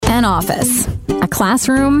An office, a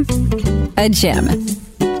classroom, a gym.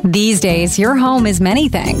 These days, your home is many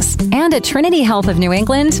things. And at Trinity Health of New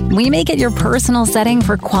England, we make it your personal setting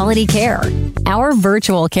for quality care. Our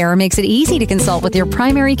virtual care makes it easy to consult with your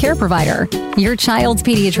primary care provider, your child's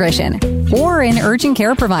pediatrician, or an urgent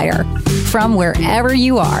care provider from wherever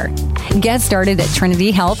you are. Get started at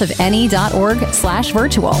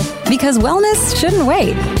trinityhealthofne.org/virtual because wellness shouldn't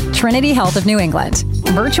wait. Trinity Health of New England.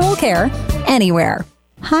 Virtual care anywhere.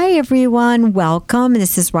 Hi, everyone. Welcome.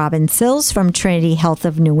 This is Robin Sills from Trinity Health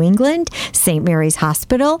of New England, St. Mary's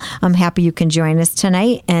Hospital. I'm happy you can join us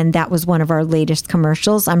tonight. And that was one of our latest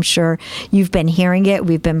commercials. I'm sure you've been hearing it.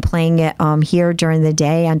 We've been playing it here during the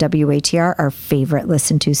day on WATR, our favorite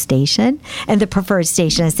listen-to station, and the preferred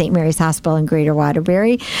station at St. Mary's Hospital in Greater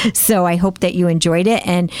Waterbury. So I hope that you enjoyed it.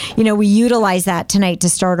 And, you know, we utilize that tonight to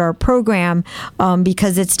start our program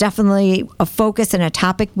because it's definitely a focus and a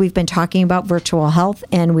topic we've been talking about, virtual health.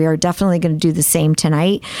 And we are definitely going to do the same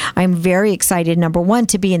tonight. I'm very excited, number one,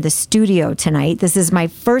 to be in the studio tonight. This is my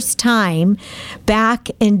first time back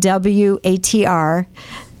in WATR.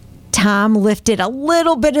 Tom lifted a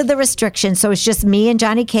little bit of the restriction, so it's just me and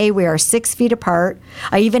Johnny K. We are 6 feet apart.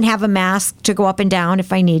 I even have a mask to go up and down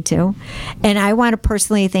if I need to. And I want to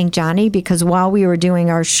personally thank Johnny because while we were doing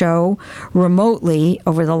our show remotely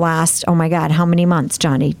over the last, oh my God, how many months,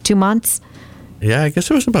 Johnny? 2 months? Yeah, I guess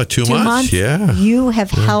it was about 2 months. Yeah. You have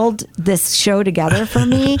held this show together for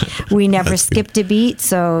me. We never skipped a beat.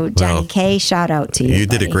 So, Johnny K., shout out to you. You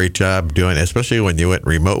did a great job doing it, especially when you went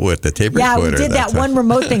remote with the tape recorder. Yeah, we did that one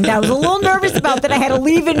remote thing that I was a little nervous about that I had to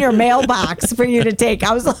leave in your mailbox for you to take.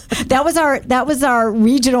 That was our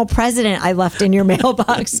regional president I left in your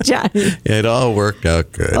mailbox, Johnny. It all worked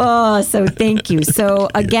out good. Oh, so thank you. So,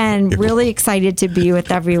 again, really excited to be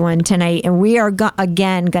with everyone tonight. And we are,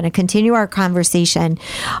 again, going to continue our conversation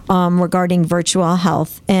regarding virtual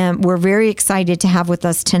health. And we're very excited to have with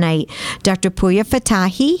us tonight Dr. Pooya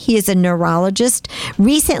Fatahi. He is a neurologist,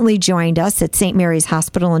 recently joined us at St. Mary's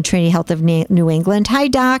Hospital and Trinity Health of New England. Hi,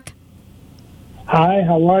 Doc. Hi,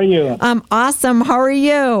 how are you? I'm awesome. How are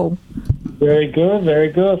you? Very good, very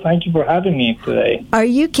good. Thank you for having me today. Are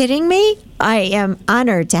you kidding me? I am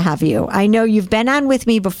honored to have you. I know you've been on with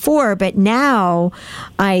me before, but now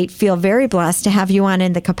I feel very blessed to have you on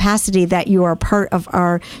in the capacity that you are part of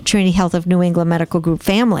our Trinity Health of New England Medical Group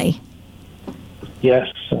family. Yes,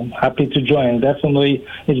 I'm happy to join. Definitely,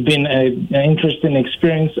 it's been an interesting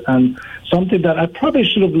experience and something that I probably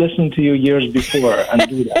should have listened to you years before and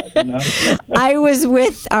do that. You know? I was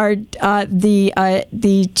with our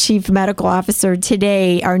the chief medical officer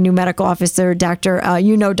today, our new medical officer, Dr.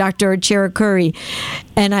 Dr. Cherukuri,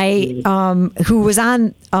 and I who was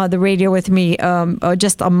on the radio with me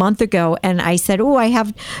just a month ago, and I said, "Oh, I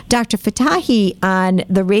have Dr. Fatahi on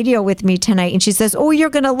the radio with me tonight," and she says, "Oh,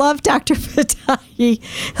 you're going to love Dr. Fatahi.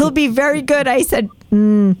 He'll be very good." I said,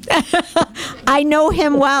 I know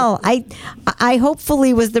him well. I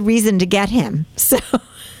hopefully was the reason to get him. So.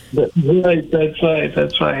 Right,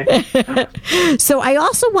 that's right. So I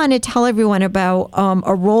also want to tell everyone about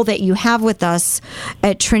a role that you have with us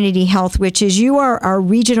at Trinity Health, which is you are our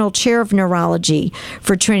regional chair of neurology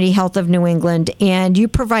for Trinity Health of New England, and you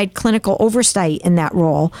provide clinical oversight in that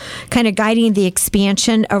role, kind of guiding the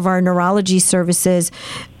expansion of our neurology services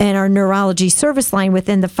and our neurology service line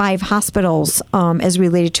within the 5 hospitals as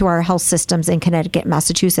related to our health systems in Connecticut,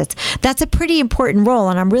 Massachusetts. That's a pretty important role,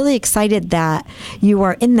 and I'm really excited that you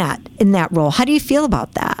are in that role. How do you feel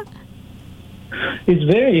about that? It's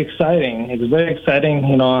very exciting. It's very exciting.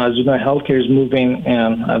 You know, as you know, healthcare is moving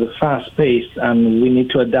at a fast pace, and we need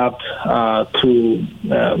to adapt to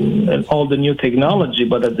all the new technology.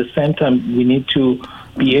 But at the same time, we need to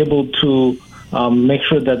be able to make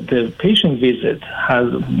sure that the patient visit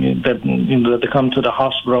that they come to the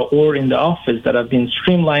hospital or in the office that have been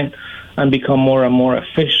streamlined and become more and more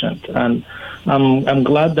efficient. And I'm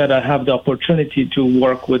glad that I have the opportunity to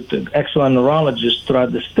work with excellent neurologists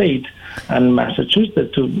throughout the state and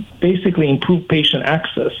Massachusetts to basically improve patient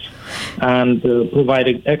access and provide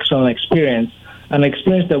an excellent experience, an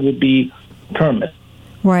experience that would be permanent.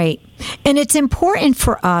 Right. And it's important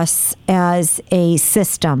for us as a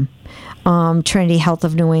system, Trinity Health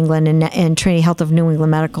of New England and Trinity Health of New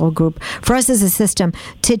England Medical Group, for us as a system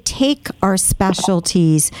to take our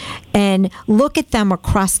specialties and look at them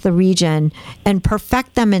across the region and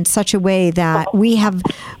perfect them in such a way that we have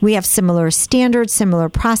similar standards, similar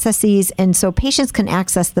processes, and so patients can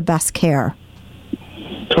access the best care.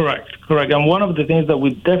 Correct. And one of the things that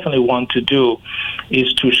we definitely want to do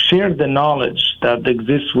is to share the knowledge that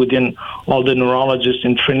exists within all the neurologists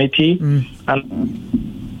in Trinity. And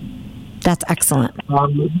that's excellent.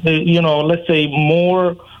 Let's say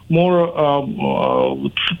more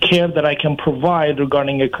care that I can provide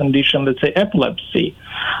regarding a condition, let's say epilepsy.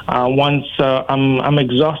 Once I'm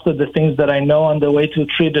exhausted the things that I know on the way to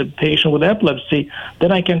treat a patient with epilepsy,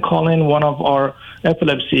 then I can call in one of our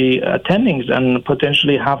epilepsy attendings and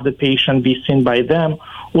potentially have the patient be seen by them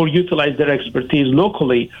or utilize their expertise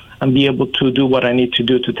locally and be able to do what I need to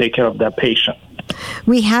do to take care of that patient.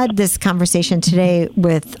 We had this conversation today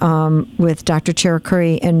with Dr.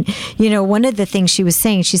 Cherukuri, and one of the things she was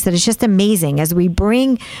saying, she said, it's just amazing as we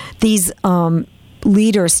bring these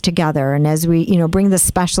leaders together and as we bring the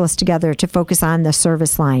specialists together to focus on the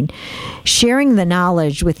service line, sharing the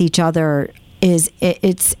knowledge with each other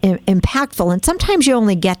it's impactful. And sometimes you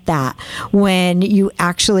only get that when you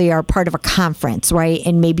actually are part of a conference, right?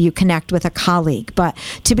 And maybe you connect with a colleague. But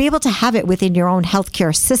to be able to have it within your own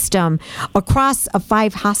healthcare system across a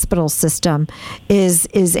 5-hospital system is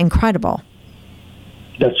incredible.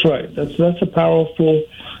 That's right. That's a powerful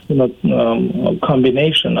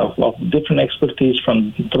combination of different expertise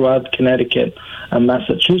from throughout Connecticut and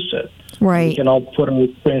Massachusetts. Right. We can all put our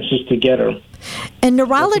experiences together. And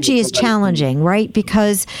neurology is challenging, right?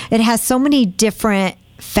 Because it has so many different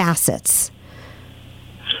facets.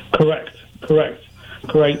 Correct.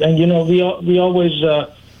 And we always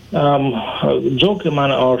joke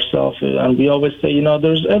among ourselves, and we always say,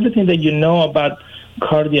 there's everything that you know about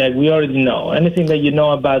cardiac, we already know. Anything that you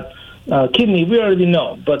know about kidney, we already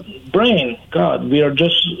know. But brain, God, we are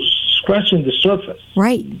just scratching the surface.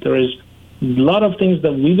 Right. There is a lot of things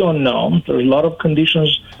that we don't know. There's a lot of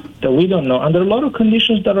conditions that we don't know. And there are a lot of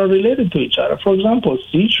conditions that are related to each other. For example,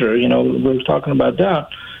 seizure, we're talking about that.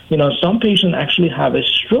 Some patients actually have a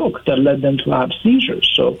stroke that led them to have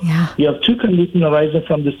seizures. So you have two conditions arising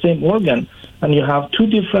from the same organ, and you have two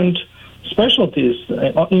different specialties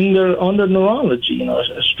under neurology,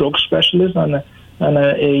 a stroke specialist and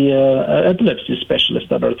a epilepsy specialist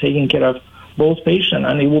that are taking care of both patients.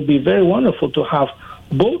 And it would be very wonderful to have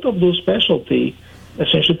both of those specialties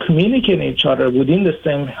essentially communicating each other within the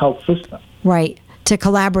same health system. Right, to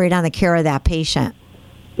collaborate on the care of that patient.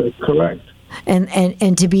 That's correct.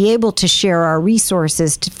 And to be able to share our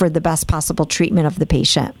resources for the best possible treatment of the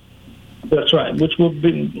patient. That's right, which will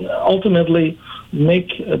ultimately make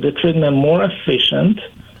the treatment more efficient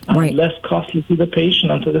and less costly to the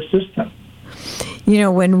patient and to the system.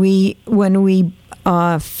 When we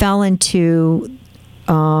fell into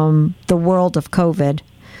the world of COVID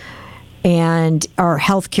and our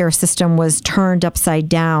healthcare system was turned upside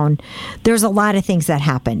down, there's a lot of things that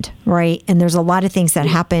happened, right? And there's a lot of things that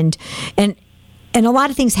happened, and a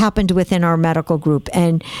lot of things happened within our medical group.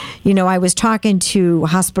 And, I was talking to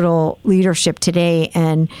hospital leadership today,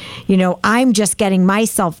 and, I'm just getting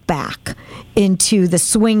myself back into the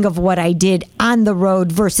swing of what I did on the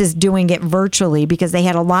road versus doing it virtually, because they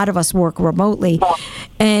had a lot of us work remotely.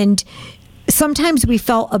 And sometimes we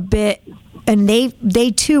felt a bit, and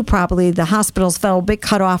they too, probably the hospitals felt a bit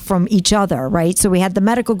cut off from each other, right? So we had the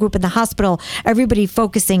medical group in the hospital, everybody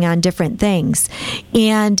focusing on different things.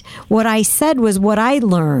 And what I said was, what I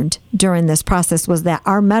learned during this process was that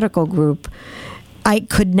our medical group, I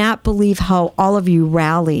could not believe how all of you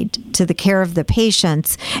rallied to the care of the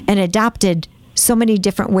patients and adopted so many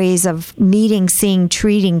different ways of meeting, seeing,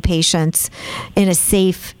 treating patients in a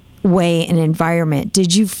safe way and environment.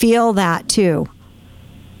 Did you feel that too?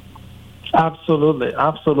 Absolutely.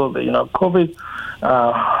 COVID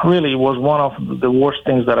really was one of the worst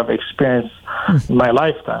things that I've experienced in my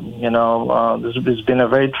lifetime. This has been a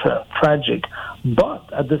very tragic.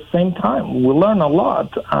 But at the same time, we learn a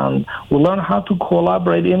lot, and we learn how to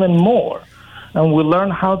collaborate even more, and we learn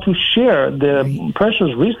how to share the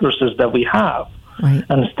precious resources that we have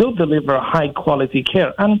and still deliver high-quality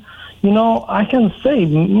care. And I can say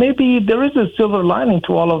maybe there is a silver lining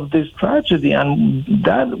to all of this tragedy, and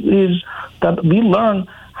that is that we learn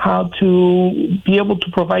how to be able to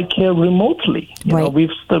provide care remotely.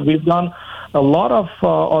 We've done a lot of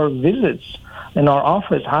our visits in our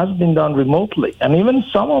office has been done remotely, and even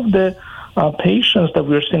some of the patients that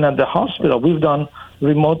we're seeing at the hospital, we've done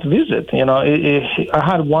remote visit. I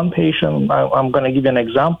had one patient. I'm going to give you an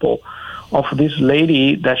example of this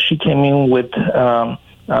lady that she came in with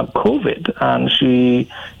COVID, and she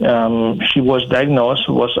was diagnosed,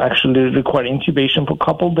 was actually required intubation for a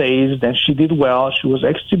couple of days. Then she did well. She was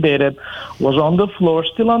extubated, was on the floor,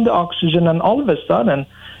 still on the oxygen, and all of a sudden,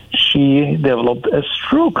 she developed a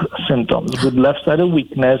stroke symptoms with left-sided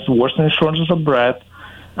weakness, worsening shortness of breath,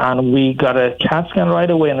 and we got a CAT scan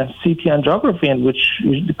right away and a CT angiography, in which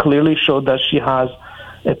clearly showed that she has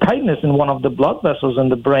a tightness in one of the blood vessels in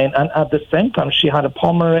the brain, and at the same time, she had a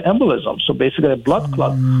pulmonary embolism. So basically, a blood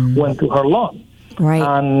clot went to her lung. Right.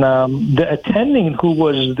 And the attending who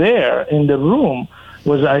was there in the room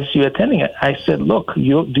was ICU attending. I said, look, do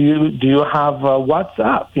you have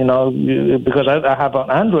WhatsApp? Because I have an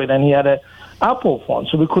Android and he had an Apple phone,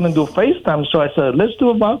 so we couldn't do FaceTime. So I said, let's do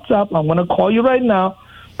a WhatsApp. I'm going to call you right now.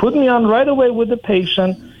 Put me on right away with the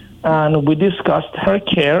patient. And we discussed her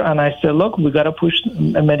care. And I said, look, we got to push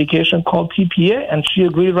a medication called TPA. And she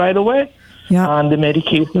agreed right away. Yeah. And the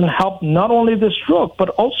medication helped not only the stroke, but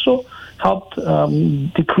also helped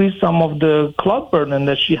decrease some of the clot burden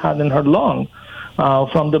that she had in her lung.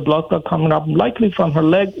 From the blood clot coming up, likely from her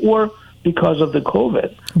leg or because of the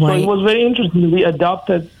COVID. Right. So it was very interesting. We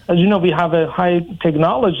adopted, as you know, we have a high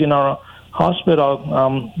technology in our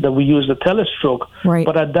hospital that we use, the telestroke. Right.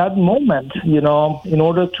 But at that moment, in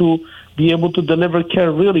order to be able to deliver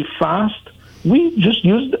care really fast, we just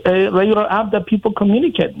used a regular app that people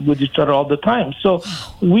communicate with each other all the time. So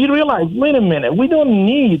we realized, wait a minute, we don't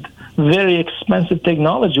need very expensive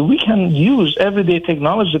technology. We can use everyday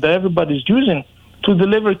technology that everybody's using to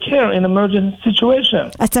deliver care in emergency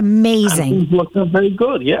situation. That's amazing. And things look very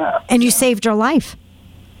good, yeah. And you saved her life.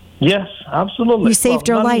 Yes, absolutely. You saved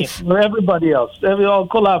her not life. Me, for everybody else. All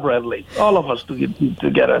collaboratively. All of us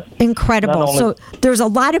together. Incredible. So there's a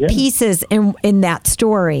lot of pieces in that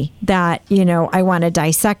story that, I want to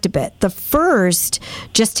dissect a bit. The first,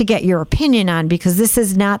 just to get your opinion on, because this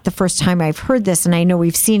is not the first time I've heard this, and I know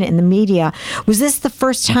we've seen it in the media. Was this the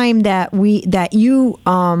first time that you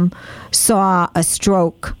saw a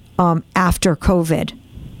stroke after COVID?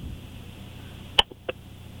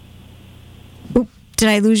 Did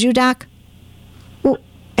I lose you, Doc? Oh,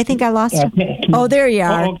 I think I lost you. Oh, there you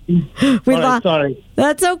are. Sorry.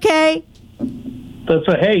 That's okay. That's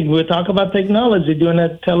hey, we're talking about technology, doing a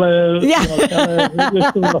has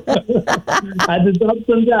its ups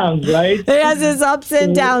and downs, right? It has its ups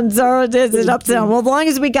and downs. Well, as long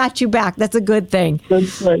as we got you back, that's a good thing.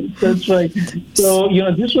 That's right. So,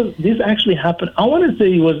 this actually happened, I want to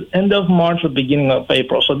say it was end of March or beginning of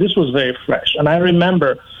April. So this was very fresh. And I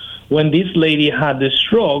remember when this lady had the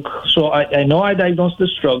stroke, so I know I diagnosed the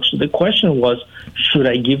stroke. So the question was, should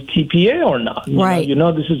I give TPA or not? Right.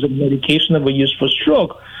 This is a medication that we use for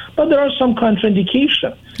stroke, but there are some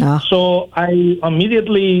contraindications. So I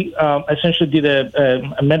immediately essentially did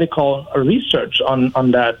a medical research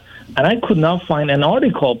on that, and I could not find an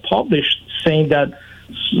article published saying that,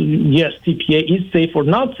 yes, TPA is safe or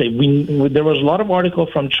not safe. There was a lot of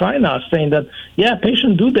articles from China saying that,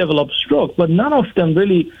 patients do develop stroke, but none of them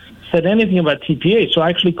really said anything about TPA. So I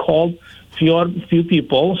actually called few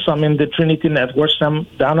people, some in the Trinity Network, some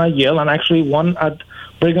down at Yale, and actually one at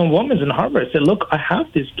Brigham Women's in Harvard. I said, look, I have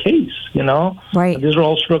this case, Right. These are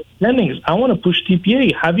all stroke endings. I want to push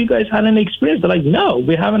TPA. Have you guys had any experience? They're like, no,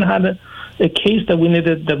 we haven't had a case that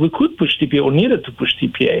we could push TPA or needed to push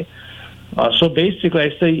TPA. So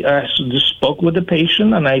basically, I just spoke with the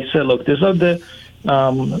patient, and I said, look, these are the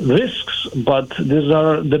risks, but these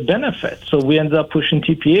are the benefits. So we ended up pushing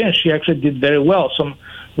TPA, and she actually did very well. So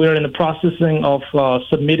we're in the processing of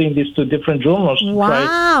submitting this to different journals.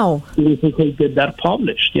 Wow. To try to get that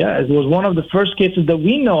published. Yeah, it was one of the first cases that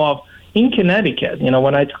we know of in Connecticut.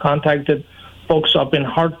 When I contacted folks up in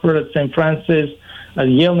Hartford, at St. Francis, at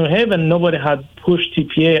Yale, New Haven, nobody had pushed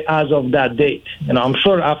TPA as of that date. I'm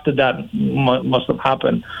sure after that must have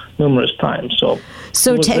happened numerous times.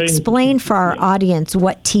 So to explain for our audience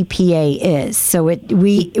what TPA is, so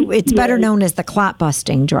it's better known as the clot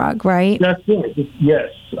busting drug, right? That's right. Yes,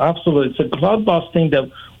 absolutely. It's a clot busting that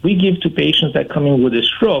we give to patients that come in with a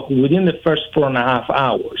stroke within the first 4.5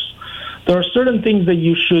 hours. There are certain things that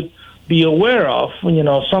you should be aware of.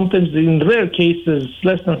 Sometimes in rare cases,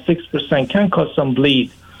 less than 6% can cause some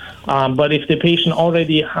bleed. But if the patient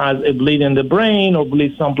already has a bleed in the brain or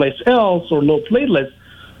bleed someplace else or low platelets,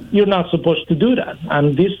 you're not supposed to do that.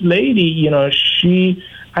 And this lady, she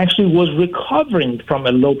actually was recovering from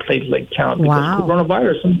a low platelet count because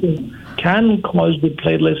coronavirus something can cause the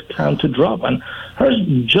platelet count to drop. And hers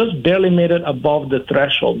just barely made it above the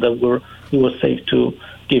threshold that it was safe to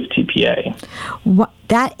give TPA.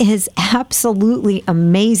 That is absolutely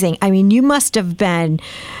amazing. I mean, you must have been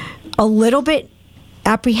a little bit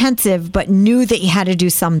apprehensive, but knew that you had to do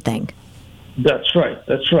something. That's right.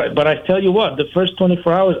 But I tell you what, the first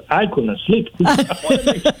 24 hours, I couldn't sleep.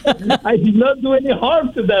 I did not do any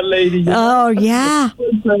harm to that lady. Oh, yeah.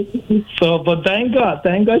 But thank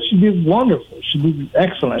God she did wonderful. She did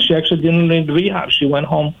excellent. She actually didn't need rehab. She went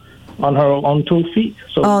home on her own 2 feet.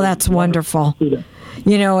 So that's wonderful.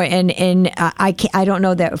 And I don't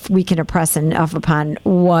know that if we can impress enough upon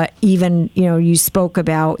what even, you spoke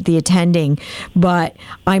about the attending, but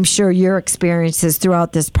I'm sure your experiences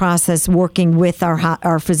throughout this process working with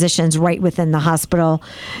our physicians right within the hospital,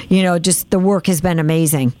 just the work has been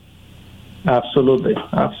amazing. Absolutely.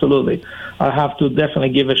 I have to definitely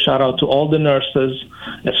give a shout out to all the nurses,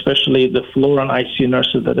 especially the floor and ICU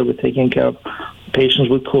nurses that were taking care of patients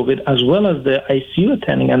with COVID, as well as the ICU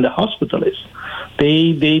attending and the hospitalists.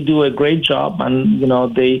 They do a great job, and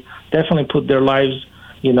they definitely put their lives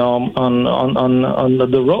on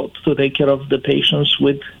the road to take care of the patients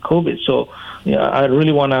with COVID. So I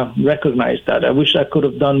really want to recognize that. I wish I could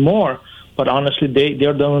have done more. But honestly,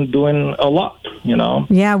 they're doing a lot,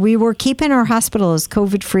 Yeah, we were keeping our hospital as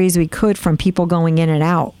COVID-free as we could from people going in and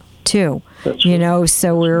out, too. That's right.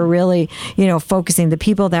 So we were really, focusing the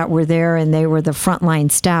people that were there, and they were the frontline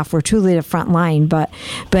staff. We're truly the front line, but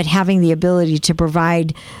having the ability to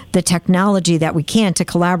provide the technology that we can to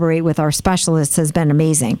collaborate with our specialists has been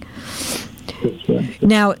amazing.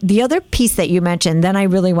 Now, the other piece that you mentioned, then I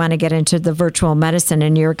really want to get into the virtual medicine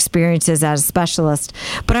and your experiences as a specialist.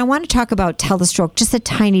 But I want to talk about telestroke just a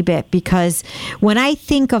tiny bit, because when I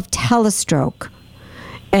think of telestroke,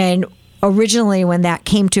 and originally when that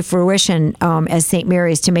came to fruition as St.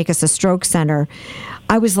 Mary's to make us a stroke center,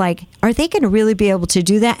 I was like, are they going to really be able to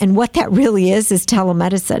do that? And what that really is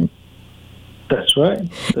telemedicine. That's right.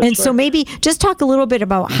 So maybe just talk a little bit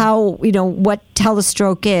about how, what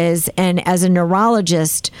telestroke is, and as a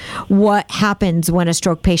neurologist, what happens when a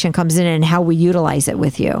stroke patient comes in and how we utilize it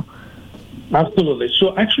with you. Absolutely.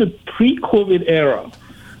 So actually, pre-COVID era,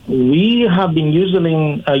 we have been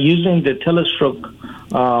using the telestroke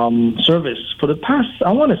service for the past,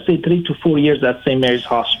 I want to say, 3 to 4 years at St. Mary's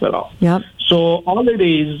Hospital. Yep. So all it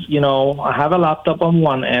is, I have a laptop on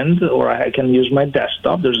one end, or I can use my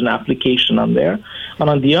desktop. There's an application on there. And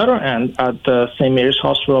on the other end, at St. Mary's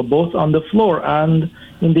Hospital, both on the floor and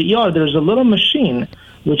in the ER, there's a little machine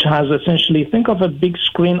which has essentially, think of a big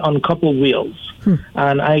screen on a couple wheels.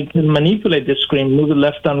 And I can manipulate the screen, move it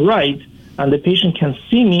left and right, and the patient can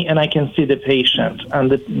see me and I can see the patient.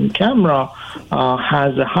 And the camera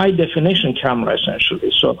has a high-definition camera,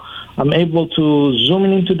 essentially. So I'm able to zoom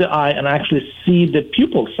into the eye and actually see the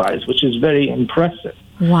pupil size, which is very impressive.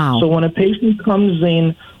 Wow. So when a patient comes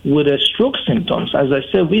in with a stroke symptoms, as I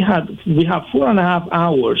said, we have 4.5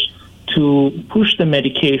 hours to push the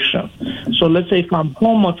medication. So let's say if I'm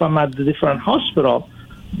home or if I'm at the different hospital,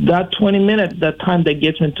 that 20 minutes, that time that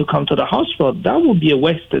gets me to come to the hospital, that would be a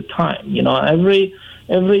wasted time. Every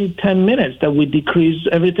 10 minutes that we decrease,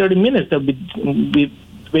 every 30 minutes that we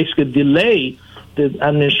basically delay the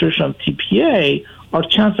administration of TPA, our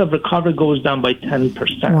chance of recovery goes down by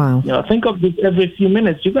 10%. Wow. Think of this: every few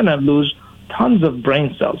minutes, you're going to lose tons of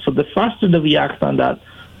brain cells. So the faster that we act on that,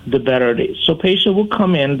 the better it is. So patient will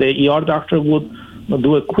come in, the ER doctor would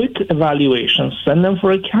do a quick evaluation, send them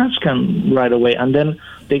for a CAT scan right away, and then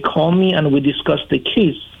they call me and we discuss the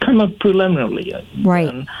case kind of preliminarily. Right.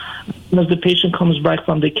 And as the patient comes back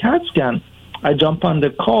from the CAT scan, I jump on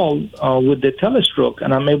the call with the telestroke,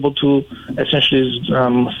 and I'm able to essentially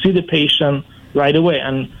see the patient right away.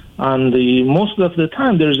 And most of the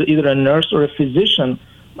time, there's either a nurse or a physician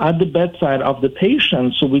at the bedside of the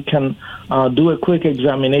patient, so we can do a quick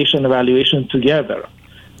examination evaluation together.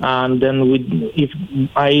 And then if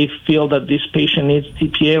I feel that this patient needs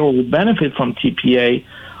TPA or will benefit from TPA,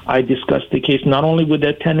 I discuss the case not only with the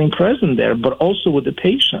attending present there, but also with the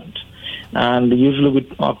patient. And usually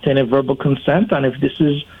we obtain a verbal consent, and if this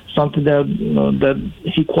is something that that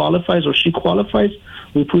he qualifies or she qualifies,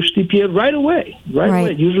 we push TPA right away.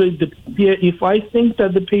 Usually the TPA, if I think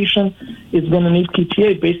that the patient is going to need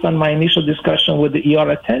TPA based on my initial discussion with the ER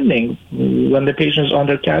attending, when the patient is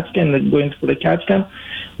under CAT scan and going for the CAT scan,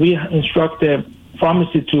 we instruct the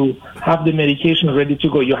pharmacy to have the medication ready to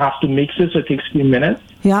go. You have to mix it, so it takes a few minutes.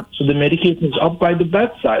 Yep. So the medication is up by the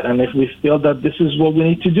bedside, and if we feel that this is what we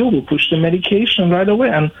need to do, we push the medication right away.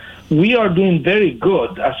 And we are doing very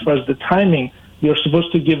good as far as the timing. You're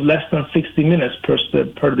supposed to give less than 60 minutes per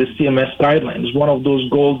the CMS guidelines, one of those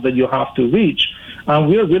goals that you have to reach. And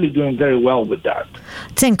we're really doing very well with that.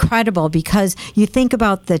 It's incredible because you think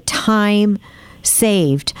about the time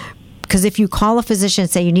saved. Because if you call a physician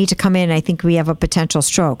and say you need to come in, I think we have a potential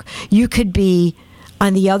stroke, you could be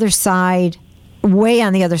on the other side, way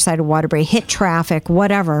on the other side of Waterbury, hit traffic,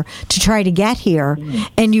 whatever, to try to get here,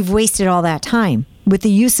 and you've wasted all that time. With the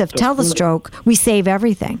use of telestroke, we save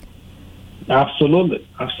everything. Absolutely.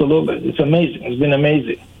 It's amazing. It's been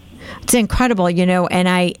amazing. It's incredible, and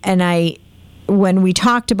I when we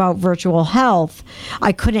talked about virtual health,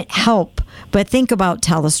 I couldn't help But think about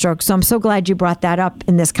telestroke. So I'm so glad you brought that up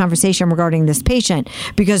in this conversation regarding this patient,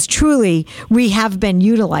 because truly we have been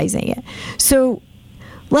utilizing it. So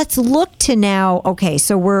let's look to now. Okay,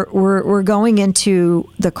 so we're going into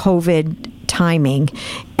the COVID timing,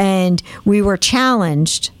 and we were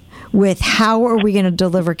challenged with how are we going to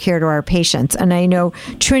deliver care to our patients. And I know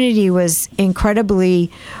Trinity was incredibly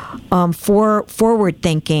forward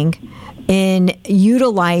thinking in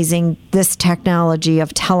utilizing this technology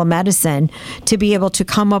of telemedicine to be able to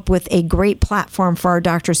come up with a great platform for our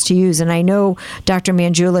doctors to use. And I know Dr.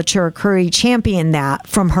 Manjula Chirukuri championed that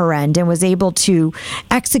from her end and was able to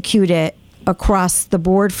execute it across the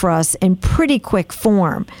board for us in pretty quick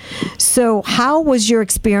form. So how was your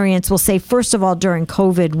experience, we'll say, first of all, during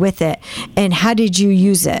COVID with it, and how did you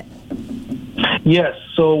use it? Yes,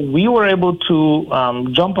 so we were able to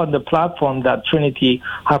jump on the platform that Trinity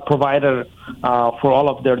had provided for all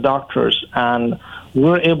of their doctors, and we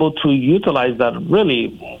were able to utilize that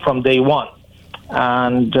really from day one.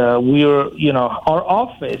 And we were, our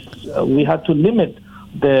office, we had to limit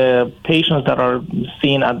the patients that are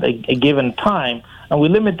seen at a given time, and we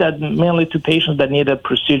limit that mainly to patients that need a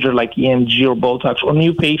procedure like EMG or Botox or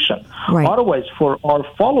new patient. Right. Otherwise, for our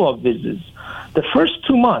follow-up visits, the first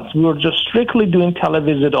 2 months, we were just strictly doing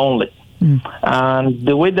televisit only. And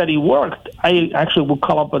the way that it worked, I actually would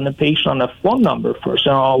call up on the patient on a phone number first,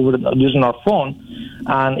 using our phone.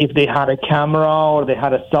 And if they had a camera or they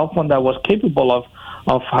had a cell phone that was capable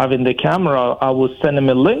of having the camera, I would send them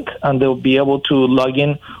a link, and they'll be able to log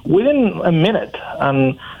in within a minute.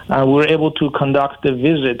 And we're able to conduct the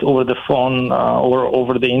visit over the phone or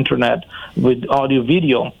over the internet with audio,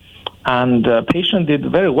 video. And the patient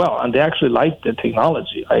did very well, and they actually liked the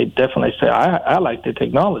technology. I definitely say I like the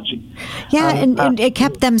technology. Yeah, and it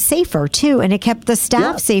kept them safer, too, and it kept the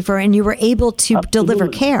staff safer, and you were able to deliver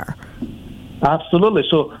care. Absolutely.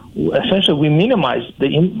 So essentially, we minimized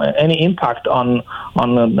any impact on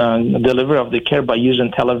the delivery of the care by using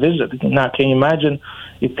televisit. Now, can you imagine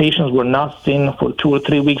if patients were not seen for 2 or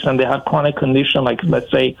 3 weeks and they had chronic condition like, let's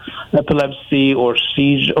say, epilepsy or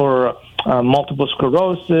seizure or multiple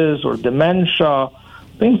sclerosis or dementia,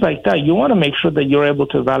 things like that? You want to make sure that you're able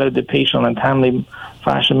to evaluate the patient in a timely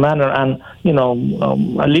fashion manner and,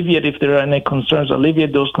 alleviate if there are any concerns,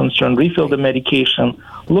 alleviate those concerns, refill the medication,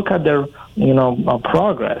 look at their,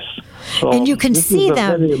 progress. So and you can see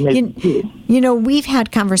them. We've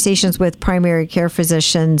had conversations with primary care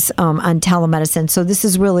physicians on telemedicine. So this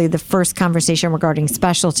is really the first conversation regarding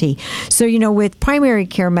specialty. So, with primary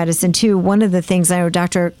care medicine, too, one of the things I know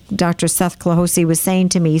Dr. Seth Klahosi was saying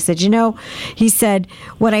to me, he said,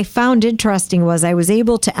 what I found interesting was I was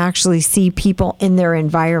able to actually see people in their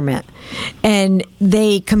environment. And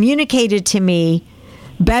they communicated to me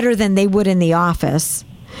better than they would in the office.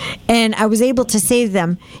 And I was able to say to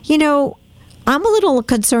them, I'm a little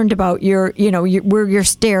concerned about your, where your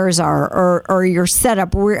stairs are, or your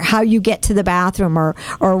setup, how you get to the bathroom, or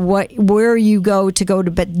where you go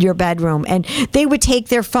to your bedroom. And they would take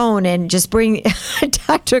their phone and just bring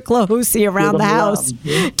Dr. Klahosi around the house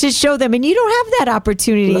to show them. And you don't have that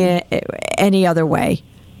opportunity any other way.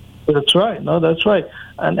 That's right. No, that's right.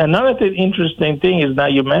 And another interesting thing is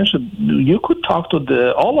that you mentioned you could talk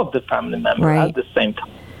to all of the family members at the same time,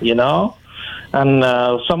 And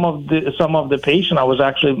some of the patient, I was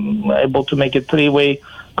actually able to make a 3-way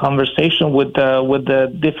conversation with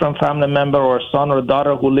the different family member or son or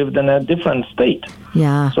daughter who lived in a different state.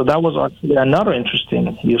 Yeah. So that was actually another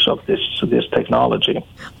interesting use of this technology.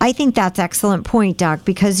 I think that's an excellent point, Doc,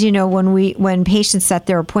 because when patients set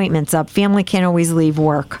their appointments up, family can't always leave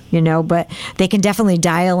work, but they can definitely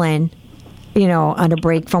dial in, on a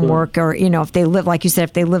break from work, or, if they live, like you said,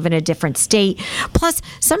 if they live in a different state. Plus,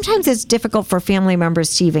 sometimes it's difficult for family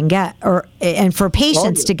members to even get, and for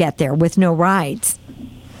patients to get there with no rides.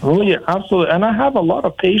 Oh, yeah, absolutely. And I have a lot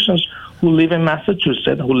of patients who live in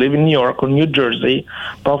Massachusetts, who live in New York or New Jersey,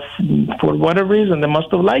 but for whatever reason, they must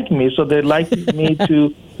have liked me, so they like me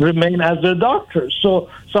to remain as their doctor. So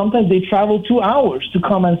sometimes they travel 2 hours to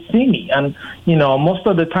come and see me. And, most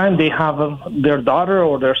of the time they have their daughter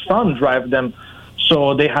or their son drive them,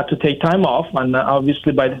 so they had to take time off. And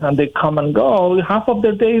obviously by the time they come and go, half of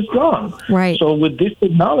their day is gone. Right. So with this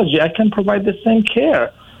technology, I can provide the same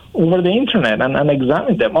care over the internet and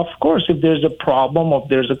examine them. Of course, if there's a problem or if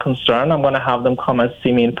there's a concern, I'm going to have them come and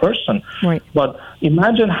see me in person. Right. But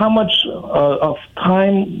imagine how much of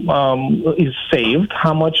time is saved,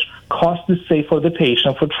 how much cost is saved for the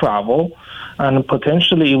patient for travel, and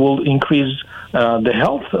potentially it will increase the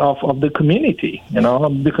health of the community,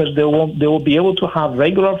 because they will be able to have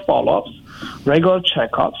regular follow-ups, regular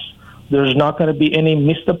checkups. There's not going to be any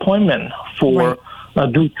missed appointment for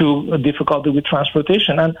due to difficulty with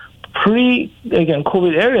transportation. And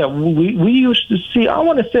COVID area, we used to see, I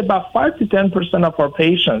want to say about 5 to 10% of our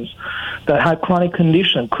patients that had chronic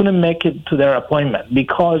condition couldn't make it to their appointment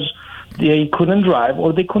because they couldn't drive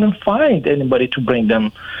or they couldn't find anybody to bring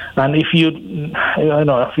them. And if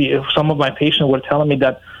some of my patients were telling me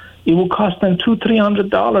that it would cost them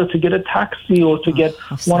 $200-$300 to get a taxi or to get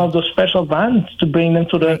one of those special vans to bring them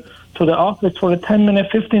to the office for a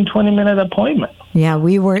 10-minute, 15, 20-minute appointment. Yeah,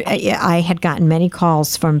 I had gotten many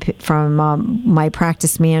calls from my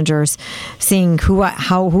practice managers seeing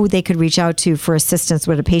who they could reach out to for assistance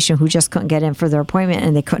with a patient who just couldn't get in for their appointment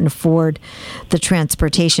and they couldn't afford the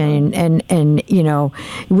transportation. And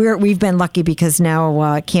we've been lucky because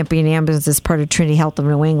now Campion Ambulance is part of Trinity Health of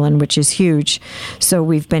New England, which is huge. So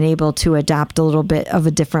we've been able to adopt a little bit of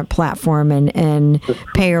a different platform and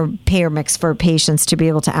payer mix for patients to be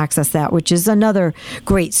able to access that, which is another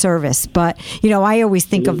great service. But I always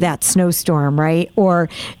think of that snowstorm, right? Or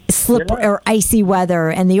or icy weather,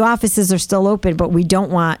 and the offices are still open, but we don't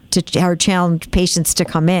want to challenge patients to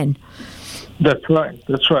come in. That's right.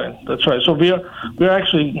 So we're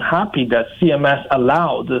actually happy that CMS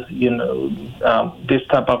allowed this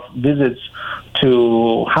type of visits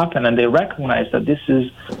to happen, and they recognize that this is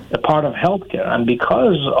a part of healthcare, and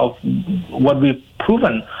because of what we've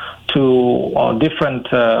proven to different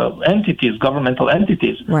entities, governmental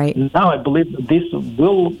entities. Right. Now I believe that this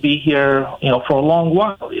will be here, for a long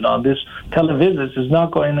while. This televisits is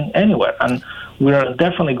not going anywhere, and we are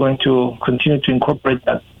definitely going to continue to incorporate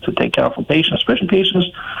that to take care of our patients, especially patients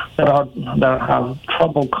that have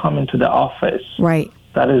trouble coming to the office. Right.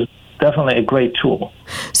 That is definitely a great tool.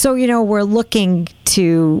 So we're looking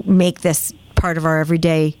to make this part of our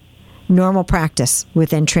everyday normal practice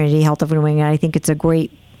within Trinity Health of New England. I think it's a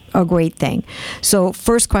great thing. So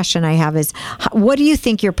first question I have is, what do you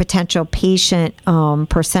think your potential patient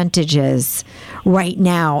percentage is right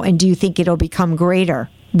now? And do you think it'll become greater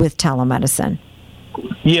with telemedicine?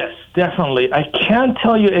 Yes, definitely. I can't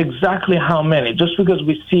tell you exactly how many, just because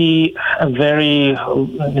we see a very,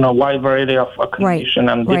 wide variety of condition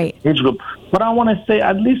and age group. But I want to say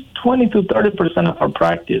at least 20 to 30% of our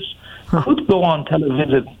practice could go on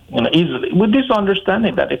televisit, easily, with this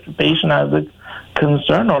understanding that if a patient has a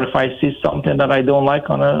concern or if I see something that I don't like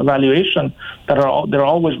on an evaluation, they're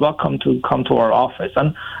always welcome to come to our office.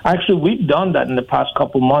 And actually, we've done that in the past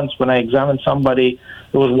couple months. When I examined somebody,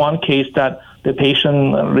 there was one case that the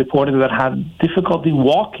patient reported that had difficulty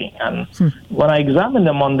walking. And when I examined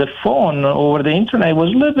them on the phone over the internet, it was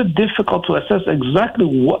a little bit difficult to assess exactly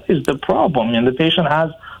what is the problem. And the patient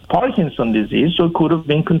has Parkinson's disease, so it could have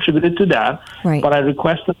been contributed to that. Right. But I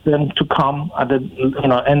requested them to come at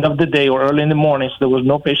the end of the day or early in the morning, so there was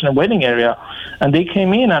no patient in the waiting area. And they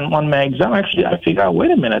came in, and on my exam, actually, I figured out,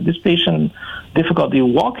 wait a minute, this patient difficulty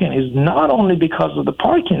walking is not only because of the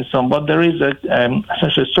Parkinson, but there is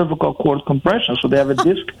essentially cervical cord compression. So they have a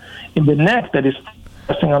disc in the neck that is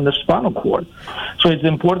pressing on the spinal cord. So it's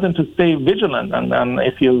important to stay vigilant, and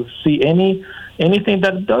if you see anything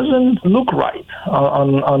that doesn't look right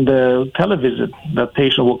on the televisit, the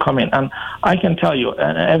patient will come in. And I can tell you,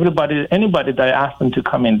 anybody that I asked them to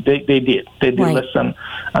come in, they did. They did listen,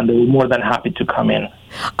 and they were more than happy to come in.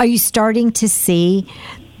 Are you starting to see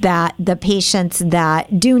that the patients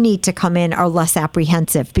that do need to come in are less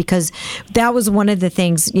apprehensive? Because that was one of the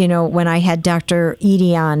things, when I had Dr.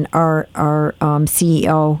 Edie on, our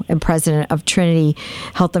CEO and president of Trinity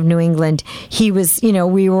Health of New England, he was,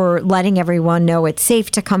 we were letting everyone know it's safe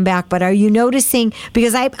to come back. But are you noticing,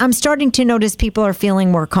 because I'm starting to notice people are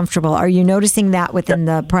feeling more comfortable. Are you noticing that within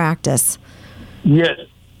the practice? Yes,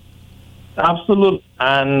 absolutely.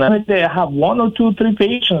 And I have 1 or 2, 3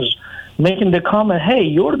 patients making the comment, hey,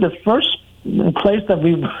 you're the first place that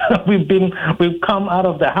we've come out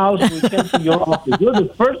of the house, we came to your office. You're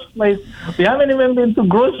the first place. We haven't even been to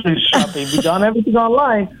grocery shopping. We've done everything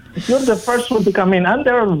online. You're the first one to come in, and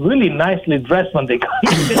they're really nicely dressed when they come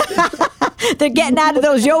in. They're getting out of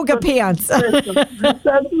those yoga pants.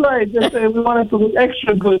 That's right. They say, we wanted to look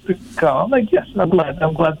extra good to come. I'm like, yes, I'm glad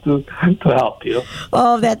to help you.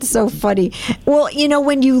 Oh, that's so funny. Well,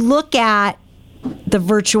 when you look at the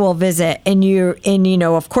virtual visit and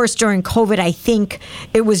of course during COVID, I think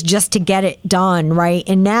it was just to get it done, right?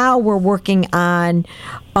 And now we're working on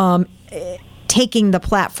taking the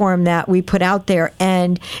platform that we put out there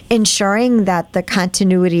and ensuring that the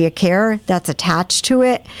continuity of care that's attached to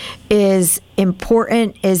it is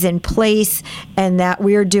important, is in place, and that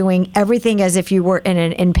we're doing everything as if you were in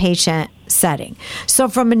an inpatient setting. So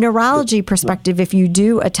from a neurology perspective, if you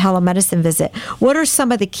do a telemedicine visit, what are some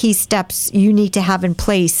of the key steps you need to have in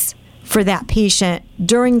place for that patient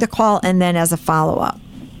during the call and then as a follow-up?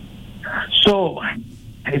 So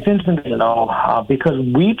it's interesting, because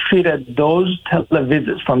we treated those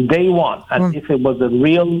televisits from day one as if it was a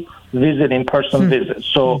real visit, in-person visit.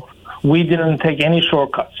 So we didn't take any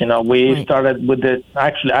shortcuts. We started with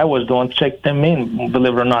actually, I was the one to check them in,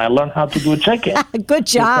 believe it or not. I learned how to do a check-in. Good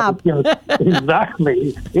job.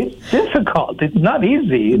 Exactly. It's difficult. It's not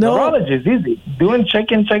easy. No. Neurology is easy. Doing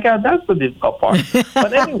check-in, check-out, that's the difficult part.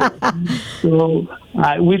 But anyway, so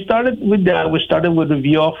we started with that. We started with a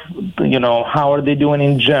review of, how are they doing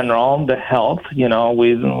in general, the health. We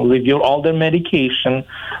reviewed all their medication,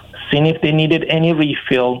 seeing if they needed any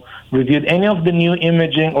refill, reviewed any of the new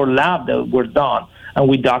imaging or lab that were done, and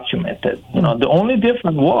we documented. The only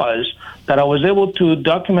difference was that I was able to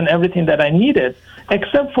document everything that I needed,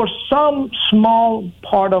 except for some small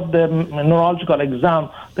part of the neurological exam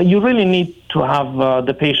that you really need to have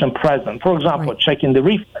the patient present. For example, checking the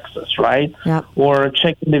reflexes, right? Yep. Or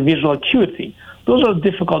checking the visual acuity. Those are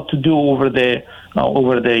difficult to do over the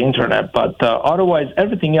internet, but otherwise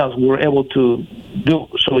everything else we were able to do.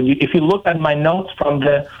 So if you look at my notes from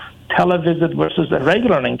the televisit versus the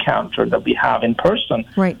regular encounter that we have in person,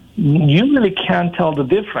 you really can't tell the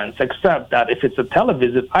difference, except that if it's a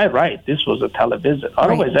televisit, I write this was a televisit.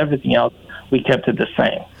 Otherwise, everything else, we kept it the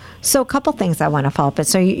same. So a couple things I want to follow up on.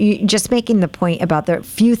 So you just making the point about the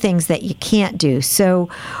few things that you can't do. So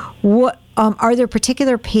what are there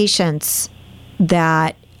particular patients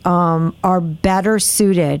that are better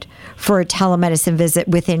suited for a telemedicine visit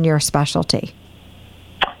within your specialty?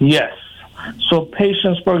 Yes. So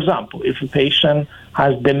patients, for example, if a patient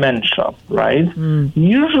has dementia, right?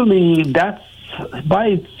 Usually that's by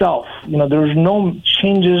itself, there's no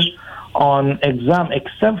changes on exam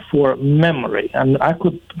except for memory. And I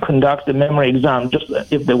could conduct the memory exam just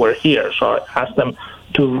if they were here. So I asked them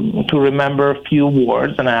to remember a few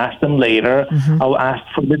words, and I asked them later. I'll ask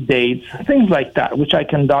for the dates, things like that, which I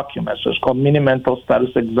can document. So it's called mini mental status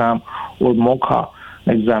exam or MoCA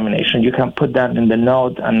examination. You can put that in the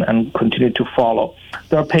note and continue to follow.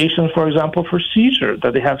 There are patients, for example, for seizure,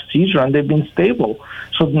 that they have seizure and they've been stable.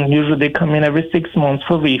 So usually they come in every 6 months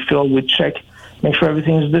for refill. We check, make sure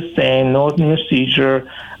everything is the same, no new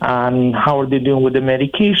seizure, and how are they doing with the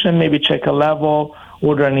medication, maybe check a level,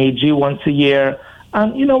 order an EEG once a year.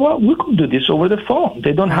 And you know what? We could do this over the phone.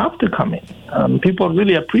 They don't have to come in. People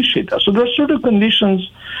really appreciate that. So there are certain conditions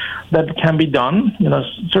that can be done.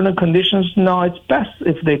 Certain conditions, no, it's best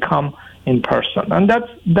if they come in person. And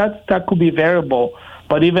that could be variable.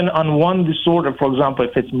 But even on one disorder, for example,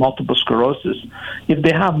 if it's multiple sclerosis, if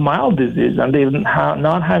they have mild disease and they're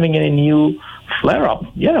not having any new flare-up,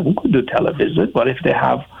 yeah, we could do televisit. But if they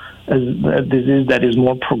have a disease that is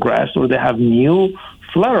more progressed or they have new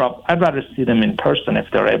flare-up, I'd rather see them in person if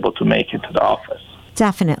they're able to make it to the office.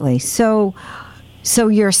 Definitely. So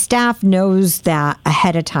your staff knows that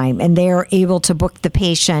ahead of time, and they are able to book the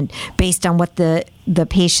patient based on what the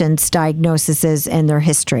patient's diagnosis is and their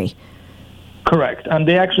history. Correct. And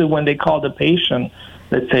they actually, when they call the patient,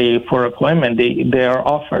 let's say for appointment, they are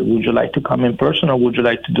offered, would you like to come in person or would you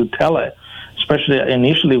like to do tele? Especially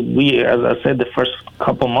initially, we, as I said, the first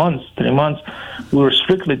couple months, 3 months, we were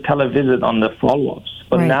strictly televisit on the follow-ups.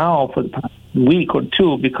 But now, for the past week or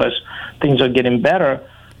two, because things are getting better,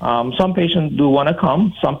 some patients do want to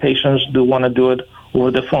come. Some patients do want to do it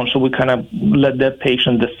over the phone. So we kind of let that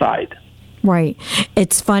patient decide. Right.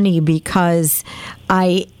 It's funny because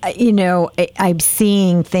I'm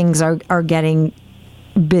seeing things are getting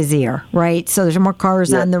busier, right? So there's more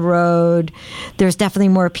cars on the road. There's definitely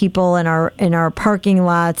more people in our parking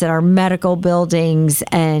lots, at our medical buildings,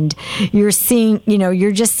 and you're seeing,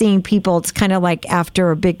 you're just seeing people. It's kind of like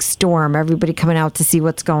after a big storm, everybody coming out to see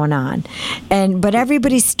what's going on. But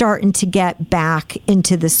everybody's starting to get back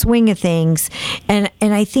into the swing of things. And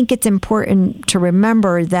I think it's important to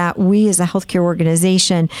remember that we as a healthcare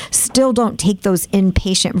organization still don't take those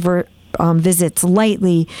inpatient visits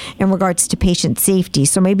lightly in regards to patient safety.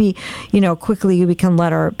 So maybe, quickly we can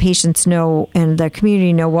let our patients know and the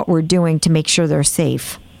community know what we're doing to make sure they're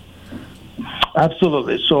safe.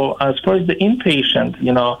 Absolutely. So as far as the inpatient,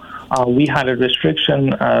 we had a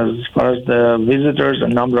restriction as far as the visitors, a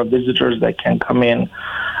number of visitors that can come in.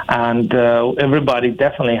 And everybody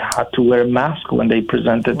definitely had to wear a mask when they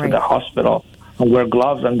presented to the hospital, and wear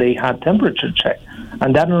gloves, and they had temperature check.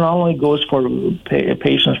 And that not only goes for a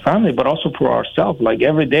patient's family, but also for ourselves. Like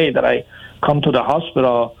every day that I come to the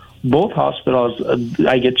hospital, both hospitals,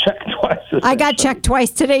 I get checked twice. I got checked twice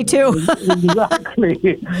today, too.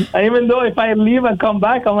 Exactly. And even though if I leave and come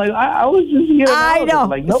back, I'm like, I was just here. I know.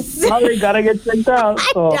 Like, nope, sorry, got to get checked out.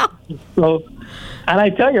 So And I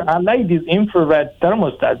tell you, I like these infrared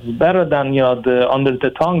thermostats. It's better than, the under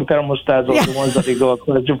the tongue thermostats or the ones that they go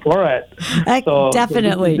across your forehead.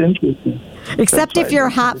 Definitely. So interesting. Except if you're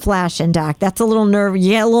hot flashing, Doc. That's a little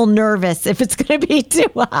you get a little nervous if it's going to be too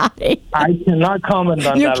high. I cannot comment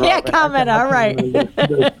on that. You can't comment. All right.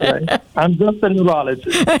 I'm just a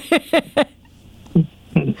neurologist.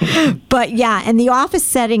 But yeah, and the office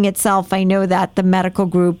setting itself, I know that the medical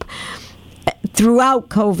group throughout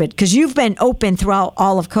COVID, because you've been open throughout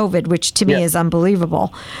all of COVID, which to me is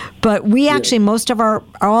unbelievable. But we actually,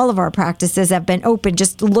 all of our practices have been open.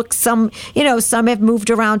 Just look, some have moved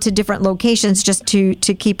around to different locations just to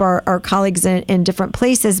keep our colleagues in different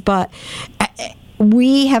places. But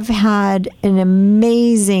we have had an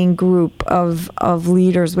amazing group of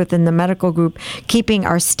leaders within the medical group keeping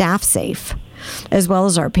our staff safe, as well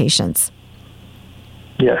as our patients.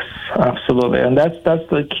 Yes, absolutely, and that's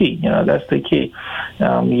the key. That's the key.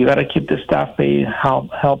 You got to keep the staff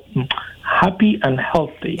happy and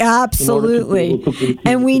healthy. Absolutely,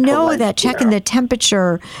 and we know that checking the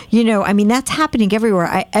temperature. That's happening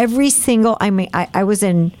everywhere. I was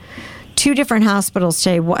in 2 different hospitals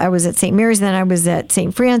today. I was at St. Mary's, then I was at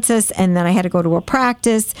St. Francis, and then I had to go to a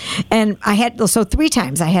practice. And 3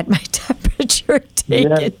 times I had my temperature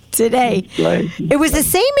taken today. Right. It was the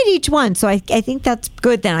same at each one, so I think that's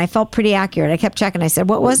good then. I felt pretty accurate. I kept checking. I said,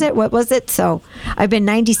 what was it? So I've been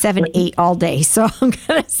 97.8 all day, so I'm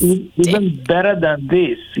going to even better than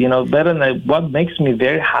this, better than what makes me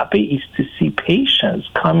very happy is to see patients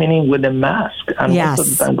coming in with a mask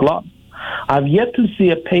and gloves. I've yet to see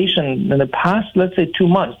a patient in the past, let's say 2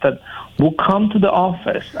 months, that will come to the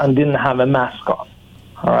office and didn't have a mask on.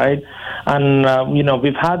 All right. And,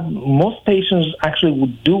 we've had most patients actually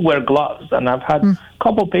would do wear gloves. And I've had a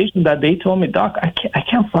couple of patients that they told me, Doc, I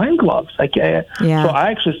can't find gloves. So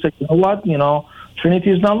I actually said, you know what,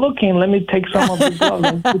 Trinity is not looking. Let me take some of the gloves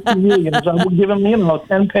and put it with you. So I would give them,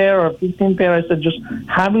 10 pair or 15 pair. I said, just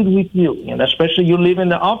have it with you. Especially you live in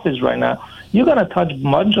the office right now. You're going to touch a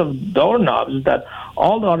bunch of doorknobs that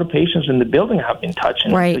all the other patients in the building have been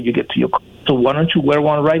touching. Right. So you get to your. So why don't you wear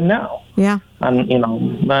one right now? Yeah.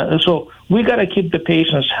 And so we got to keep the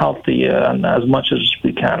patients healthy and as much as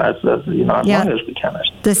we can, as long as we can.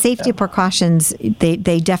 The safety precautions,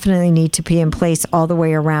 they definitely need to be in place all the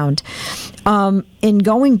way around. In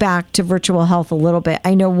going back to virtual health a little bit,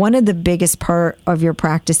 I know one of the biggest part of your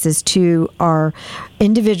practices too are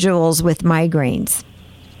individuals with migraines.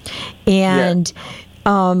 And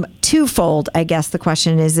twofold, I guess the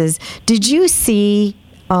question is did you see,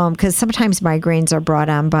 because sometimes migraines are brought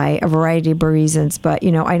on by a variety of reasons, but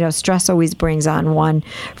I know stress always brings on one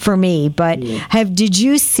for me. But did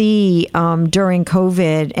you see during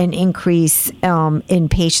COVID an increase in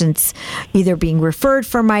patients either being referred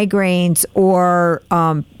for migraines or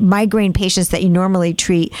migraine patients that you normally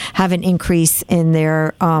treat have an increase in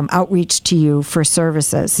their outreach to you for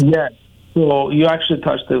services? Yes. So you actually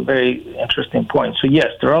touched a very interesting point. So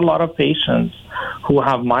yes, there are a lot of patients who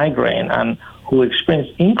have migraine and who experience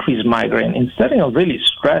increased migraine instead of really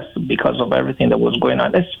stress because of everything that was going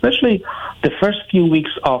on, especially the first few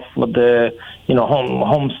weeks of the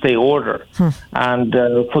home stay order. And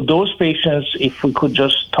for those patients, if we could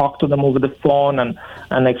just talk to them over the phone and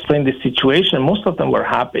explain the situation, most of them were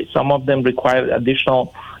happy. Some of them required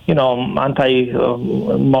additional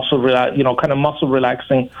muscle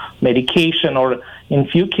relaxing medication, or in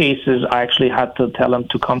few cases, I actually had to tell them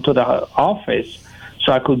to come to the office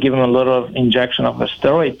so I could give them a little injection of a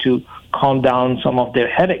steroid to calm down some of their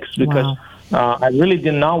headaches, because I really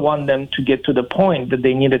did not want them to get to the point that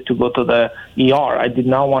they needed to go to the ER. I did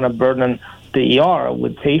not want to burden the ER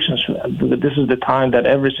with patients. This is the time that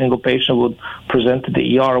every single patient would present to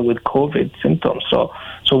the ER with COVID symptoms. So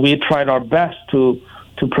we tried our best to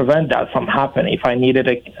prevent that from happening. If I needed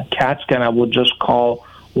a CAT scan, I would just call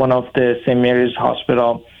one of the St. Mary's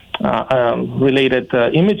Hospital related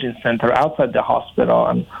imaging center outside the hospital,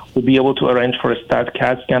 and we'll be able to arrange for a stat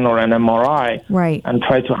CAT scan or an MRI, right, and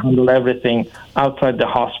try to handle everything outside the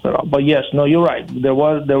hospital. But yes, no, you're right. There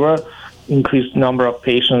were increased number of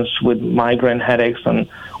patients with migraine headaches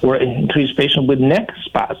or increased patients with neck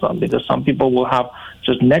spasm, because some people will have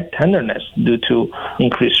just neck tenderness due to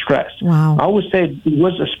increased stress. Wow. I would say it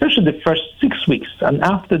was especially the first 6 weeks. And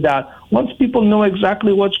after that, once people know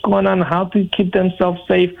exactly what's going on, how to keep themselves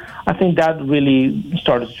safe, I think that really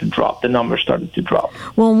started to drop. The numbers started to drop.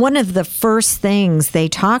 Well, one of the first things they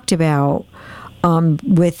talked about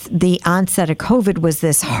with the onset of COVID was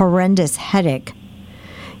this horrendous headache.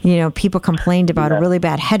 People complained about a really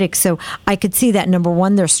bad headache. So I could see that, number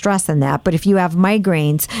one, there's stress in that. But if you have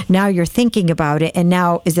migraines, now you're thinking about it. And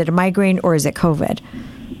now, is it a migraine or is it COVID?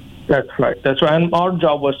 That's right. And our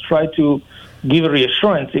job was try to give a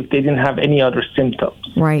reassurance if they didn't have any other symptoms.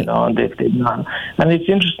 Right. And they did not. And it's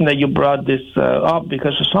interesting that you brought this up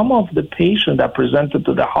because some of the patients that presented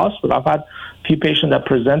to the hospital, I've had a few patients that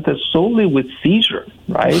presented solely with seizure,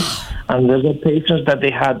 right? And there's a patients that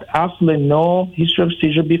they had absolutely no history of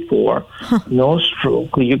seizure before, no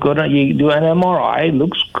stroke. You do an MRI,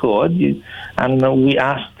 looks good, and we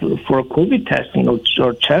asked for COVID testing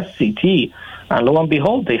or chest CT. And lo and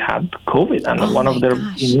behold, they had COVID, and one of their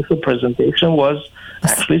initial presentation was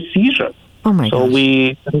actually seizure. Oh my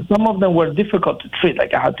gosh. Some of them were difficult to treat.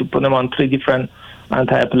 Like I had to put them on 3 different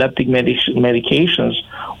anti-epileptic medications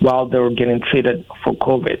while they were getting treated for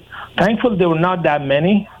COVID. Thankfully, there were not that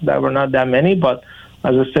many. But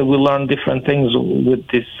as I said, we learned different things with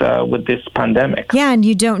this pandemic. Yeah, and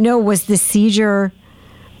you don't know, was the seizure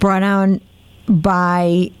brought on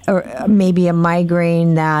by or maybe a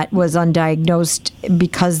migraine that was undiagnosed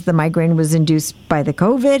because the migraine was induced by the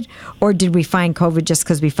COVID, or did we find COVID just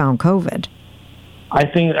because we found COVID? I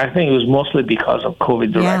think it was mostly because of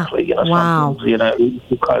COVID directly. Yeah. Wow.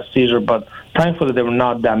 It caused seizure, but thankfully there were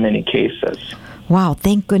not that many cases. Wow,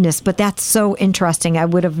 thank goodness. But that's so interesting. I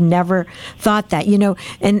would have never thought that.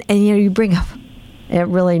 And you bring up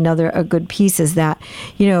really a good piece is that,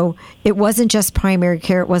 it wasn't just primary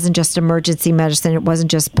care, it wasn't just emergency medicine, it wasn't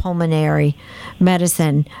just pulmonary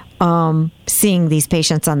medicine seeing these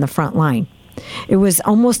patients on the front line. It was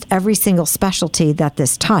almost every single specialty that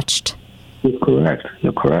this touched. You're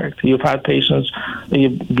correct. You've had patients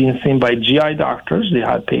being seen by GI doctors, you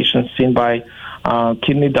had patients seen by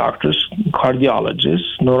kidney doctors,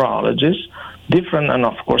 cardiologists, neurologists, different, and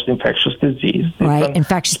of course, infectious disease. Right,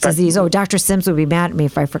 infectious disease. Oh, Dr. Sims would be mad at me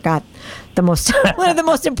if I forgot one of the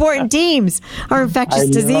most important teams, our infectious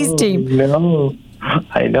disease team.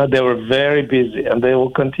 I know they were very busy, and they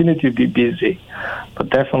will continue to be busy. But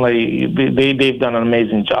definitely, they've done an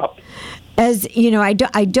amazing job. As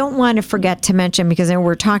I don't want to forget to mention, because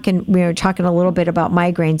we're talking a little bit about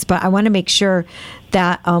migraines, but I want to make sure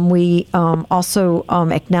that we also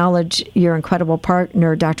acknowledge your incredible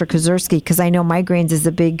partner, Dr. Kozierski, because I know migraines is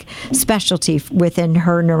a big specialty within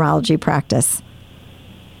her neurology practice.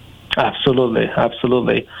 Absolutely.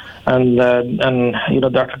 And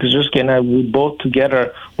Dr. Kozierski and I, we both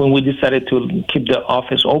together, when we decided to keep the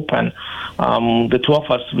office open, the two of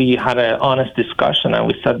us, we had an honest discussion, and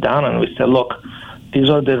we sat down and we said, look, these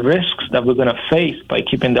are the risks that we're going to face by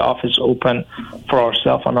keeping the office open for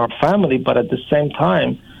ourselves and our family. But at the same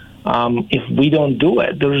time, if we don't do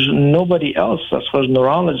it, there's nobody else, as far as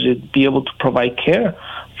neurology, be able to provide care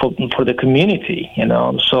for the community,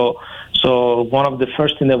 So one of the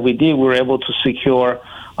first things that we did, we were able to secure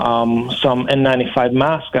some N95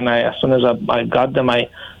 masks, and as soon as I got them, I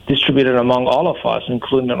distributed among all of us,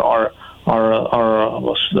 including our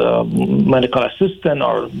medical assistant,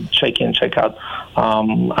 our check-in, check-out,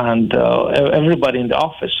 and everybody in the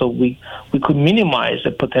office, so we could minimize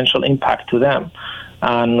the potential impact to them.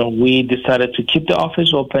 And we decided to keep the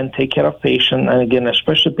office open, take care of patients, and again,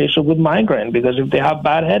 especially patients with migraine, because if they have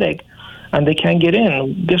bad headache and they can't get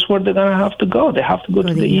in, guess where they're going to have to go? They have to go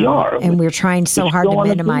to the ER. And we're trying so hard to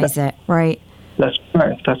minimize it, right? That's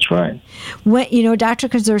right. Dr.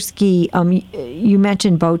 Kozierski, you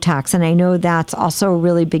mentioned Botox, and I know that's also a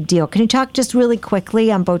really big deal. Can you talk just really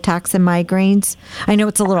quickly on Botox and migraines? I know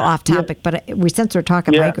it's a little off topic, but since we're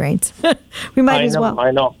talking migraines, we might as well. I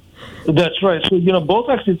know. That's right. So,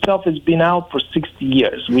 Botox itself has been out for 60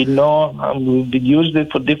 years. We know we've used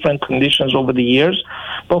it for different conditions over the years.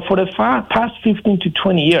 But for the past 15 to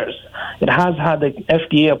 20 years, it has had the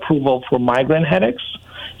FDA approval for migraine headaches.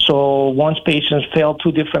 So once patients fail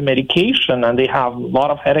 2 different medications and they have a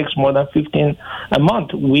lot of headaches, more than 15 a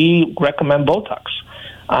month, we recommend Botox.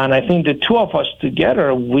 And I think the two of us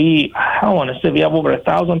together, we have over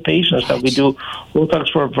 1,000 patients that we do Botox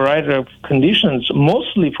for a variety of conditions,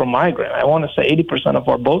 mostly for migraine. I want to say 80% of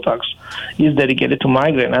our Botox is dedicated to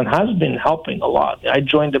migraine and has been helping a lot. I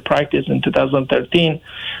joined the practice in 2013,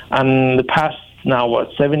 and the past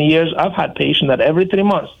 7 years, I've had patients that every 3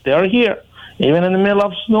 months, they're here, even in the middle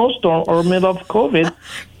of snowstorm or middle of COVID,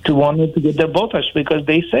 to want to get their Botox, because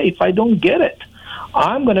they say, if I don't get it,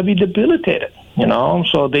 I'm going to be debilitated.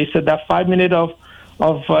 So they said that 5 minutes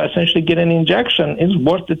of essentially getting an injection is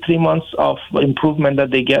worth the 3 months of improvement that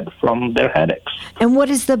they get from their headaches. And what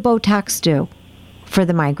does the Botox do for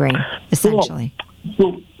the migraine, essentially?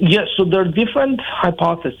 So there are different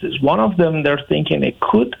hypotheses. One of them, they're thinking it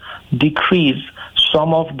could decrease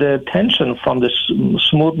some of the tension from the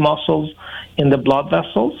smooth muscles in the blood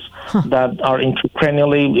vessels that are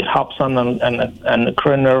intracranially. It helps on a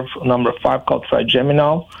cranial nerve number 5 called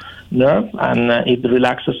trigeminal. nerve, and it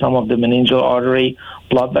relaxes some of the meningeal artery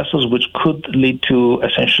blood vessels, which could lead to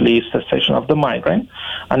essentially cessation of the migraine.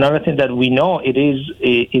 Another thing that we know, it is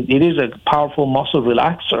a powerful muscle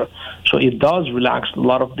relaxer, so it does relax a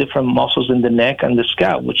lot of different muscles in the neck and the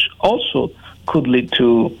scalp, which also could lead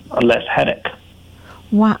to a less headache.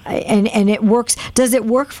 Wow. And it works. Does it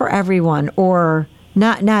work for everyone or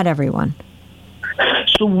not everyone?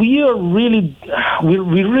 So we really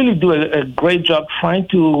do a great job trying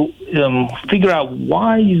to figure out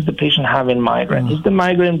why is the patient having migraine. Is the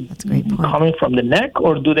migraine coming from the neck,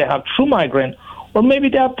 or do they have true migraine, or maybe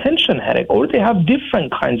they have tension headache, or they have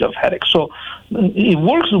different kinds of headaches. So it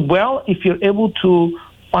works well if you're able to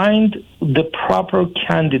find the proper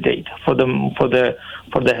candidate for the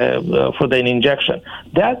injection.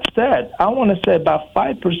 That said, I want to say about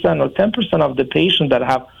 5% or 10% of the patients that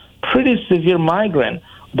have pretty severe migraine,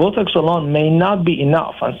 Botox alone may not be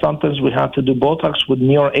enough, and sometimes we have to do Botox with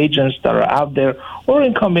newer agents that are out there, or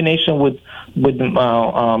in combination with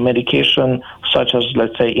medication such as,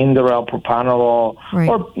 let's say, Inderal, Propranolol,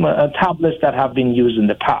 or tablets that have been used in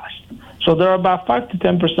the past. So there are about 5 to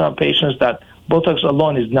 10% of patients that Botox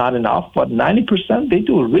alone is not enough, but 90% they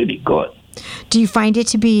do really good. Do you find it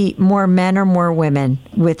to be more men or more women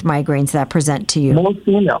with migraines that present to you? More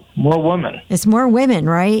female, more women. It's more women,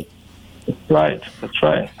 right? That's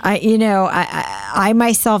right. I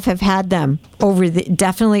myself have had them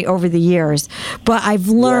definitely over the years, but I've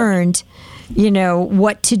learned,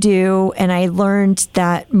 what to do, and I learned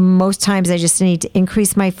that most times I just need to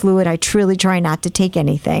increase my fluid. I truly try not to take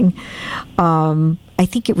anything. I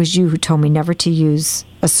think it was you who told me never to use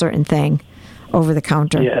a certain thing over the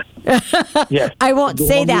counter. Yes. I won't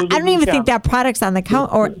say that. I don't even think that product's on the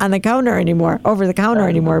counter anymore, over the counter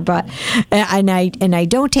anymore. But and I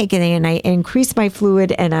don't take anything, and I increase my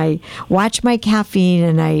fluid, and I watch my caffeine,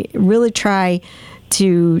 and I really try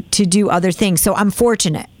to do other things. So I'm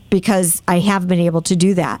fortunate because I have been able to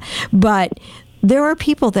do that. But there are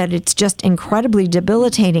people that it's just incredibly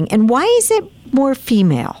debilitating. And why is it more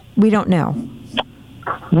female? We don't know.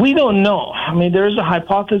 We don't know. I mean, there is a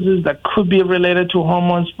hypothesis that could be related to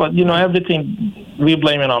hormones, but, everything, we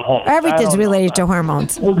blame it on hormones. Everything's related to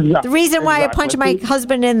hormones. Exactly. The reason why I punch my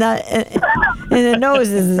husband in the nose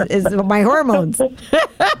is my hormones. So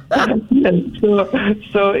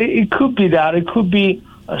it could be that. It could be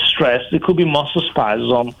stress. It could be muscle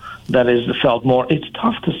spasm that is felt more. It's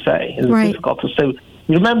tough to say. It's difficult to say.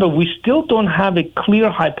 Remember, we still don't have a clear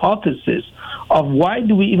hypothesis of why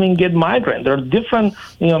do we even get migraine. There are different,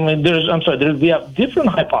 we have different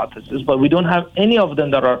hypotheses, but we don't have any of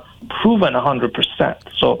them that are proven 100%.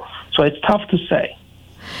 So it's tough to say.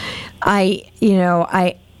 I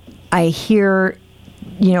hear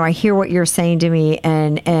what you're saying to me,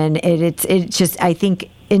 and it's just, I think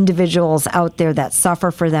individuals out there that suffer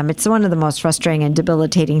for them, it's one of the most frustrating and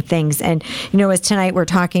debilitating things. And, as tonight we're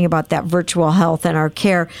talking about that virtual health and our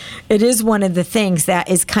care, it is one of the things that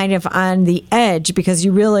is kind of on the edge, because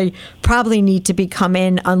you really probably need to come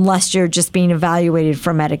in unless you're just being evaluated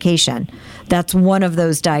for medication. That's one of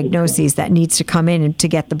those diagnoses that needs to come in to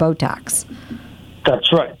get the Botox.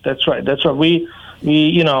 That's right.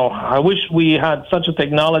 We, I wish we had such a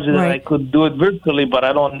technology that I could do it virtually, but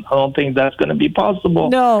I don't think that's going to be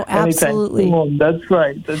possible. No, absolutely. That's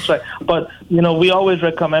right. But, we always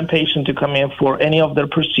recommend patients to come in for any of their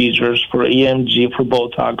procedures, for EMG, for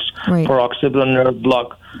Botox, for occipital nerve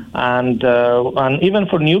block, and even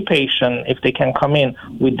for new patients, if they can come in,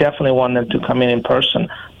 we definitely want them to come in person.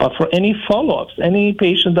 But for any follow-ups, any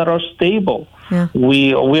patients that are stable,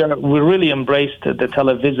 we really embraced the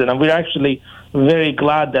televisit, and we're actually very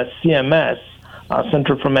glad that CMS,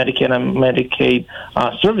 Center for Medicare and Medicaid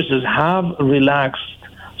Services, have relaxed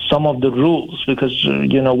some of the rules, because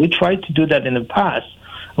we tried to do that in the past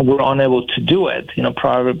and we were unable to do it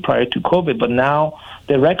prior to COVID, but now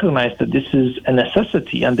they recognize that this is a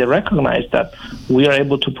necessity, and they recognize that we are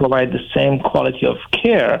able to provide the same quality of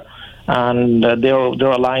care, and they're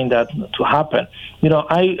allowing that to happen.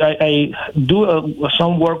 I do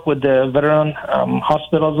some work with the veteran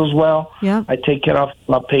hospitals as well. Yeah. I take care of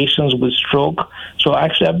patients with stroke. So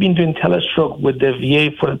actually, I've been doing telestroke with the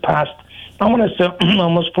VA for the past, I want to say,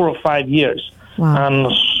 almost 4 or 5 years. Wow.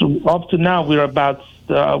 And so up to now, we're about,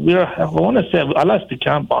 I want to say, I lost the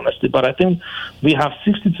count, honestly, but I think we have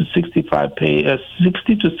 60 to 65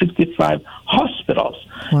 hospitals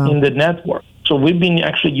in the network. So we've been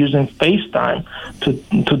actually using FaceTime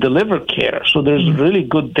to deliver care. So there's really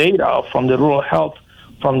good data from the rural health,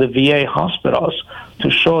 from the VA hospitals, to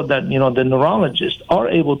show that, the neurologists are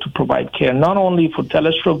able to provide care, not only for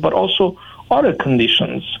telestroke, but also other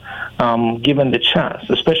conditions, given the chance,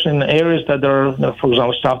 especially in areas that are, for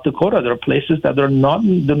example, South Dakota. There are places that there are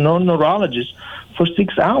no neurologists for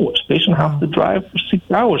 6 hours. Patients have to drive for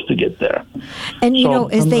 6 hours to get there. And,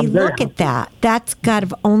 as they look at that, that's got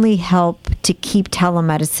to only help to keep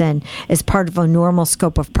telemedicine as part of a normal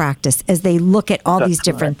scope of practice as they look at all these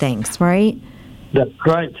different things, right? That's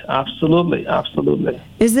right. Absolutely. Absolutely.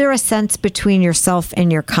 Is there a sense between yourself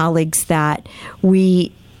and your colleagues that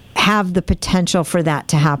we have the potential for that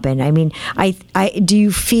to happen? I mean, do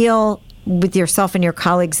you feel with yourself and your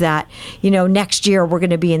colleagues that, next year we're going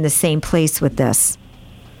to be in the same place with this?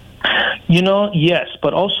 Yes,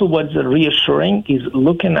 but also what's reassuring is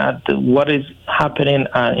looking at what is happening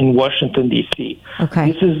in Washington, D.C.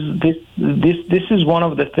 Okay. This is one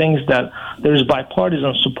of the things that there's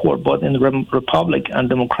bipartisan support, both in the Republic and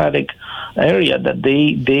Democratic area, that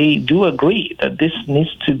they do agree that this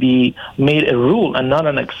needs to be made a rule and not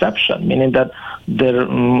an exception, meaning that the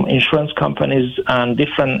insurance companies and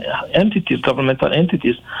different entities, governmental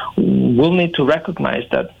entities, will need to recognize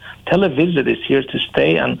that televisit is here to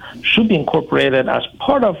stay and should be incorporated as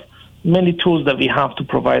part of many tools that we have to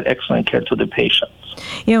provide excellent care to the patients.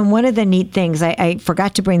 One of the neat things, I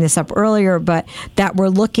forgot to bring this up earlier, but that we're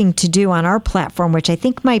looking to do on our platform, which I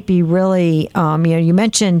think might be really, you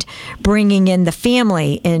mentioned bringing in the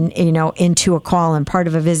family into a call and part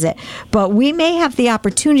of a visit, but we may have the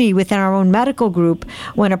opportunity within our own medical group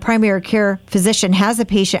when a primary care physician has a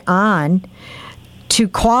patient on to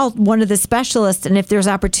call one of the specialists, and if there's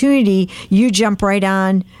opportunity, you jump right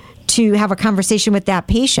on to have a conversation with that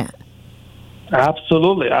patient.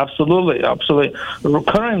 Absolutely.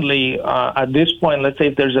 Currently, at this point, let's say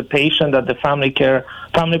if there's a patient that the family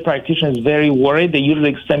practitioner is very worried, they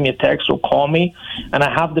usually send me a text or call me, and I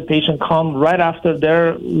have the patient come right after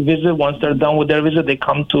their visit. Once they're done with their visit, they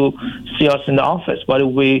come to see us in the office. But it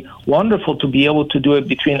would be wonderful to be able to do it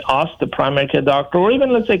between us, the primary care doctor, or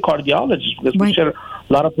even, let's say, cardiologist, because we share a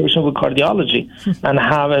lot of patients with cardiology, and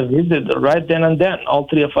have a visit right then and then, all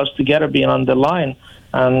three of us together being on the line,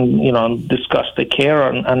 and discuss the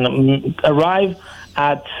care and arrive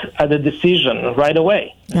at a decision right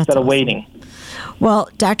away instead of waiting. Well,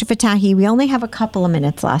 Dr. Fattahi, we only have a couple of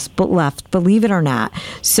minutes left, believe it or not.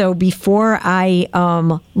 So before I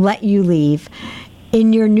let you leave,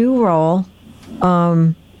 in your new role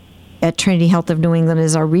at Trinity Health of New England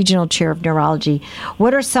as our regional chair of neurology,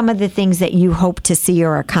 what are some of the things that you hope to see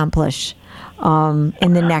or accomplish in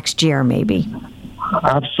the next year, maybe?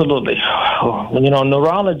 Absolutely.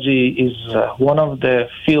 Neurology is one of the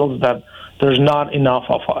fields that there's not enough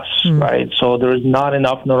of us, right? So there is not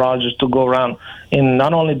enough neurologists to go around in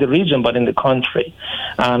not only the region, but in the country.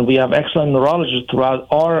 And we have excellent neurologists throughout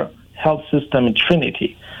our health system in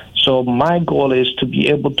Trinity. So my goal is to be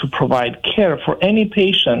able to provide care for any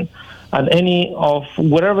patient at any of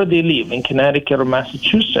wherever they live, in Connecticut or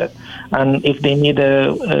Massachusetts. And if they need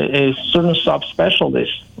a certain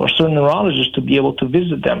subspecialist or certain neurologist to be able to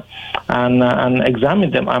visit them and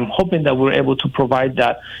examine them, I'm hoping that we're able to provide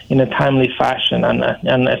that in a timely fashion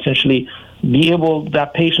and essentially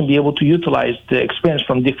that patient be able to utilize the experience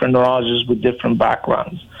from different neurologists with different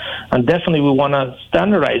backgrounds. And definitely we want to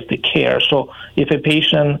standardize the care. So if a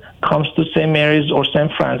patient comes to St. Mary's or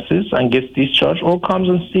St. Francis and gets discharged, or comes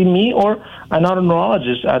and see me or another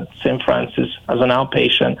neurologist at St. Francis as an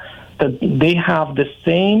outpatient, that they have the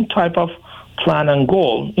same type of plan and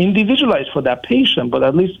goal, individualized for that patient, but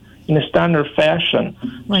at least in a standard fashion,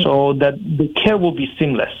 right, so that the care will be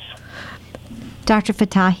seamless. Dr.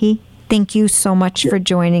 Fattahi, thank you so much for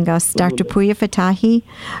joining us. Dr. Pooya Fattahi,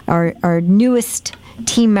 our newest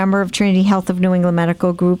team member of Trinity Health of New England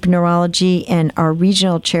Medical Group Neurology and our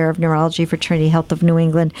regional chair of neurology for Trinity Health of New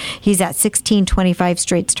England. He's at 1625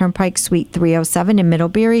 Straits Turnpike, Suite 307 in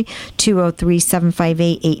Middlebury,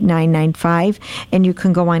 203-758-8995. And you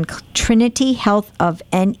can go on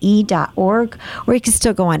trinityhealthofne.org, or you can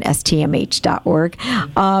still go on stmh.org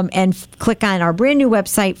and click on our brand new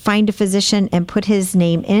website, find a physician, and put his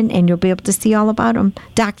name in, and you'll be able to see all about him.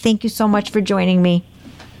 Doc, thank you so much for joining me.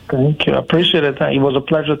 Thank you. I appreciate it. It was a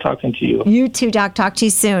pleasure talking to you. You too, Doc. Talk to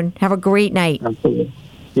you soon. Have a great night. Absolutely.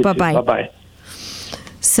 Bye-bye. Bye-bye.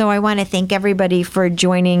 So I want to thank everybody for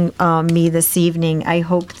joining me this evening. I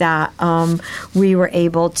hope that we were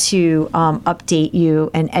able to update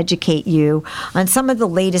you and educate you on some of the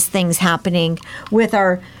latest things happening with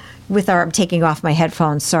our I'm taking off my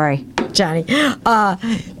headphones, sorry, Johnny,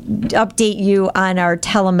 update you on our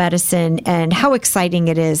telemedicine and how exciting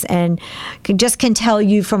it is. And can tell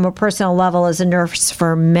you from a personal level as a nurse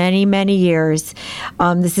for many, many years,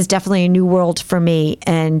 this is definitely a new world for me.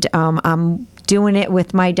 And I'm doing it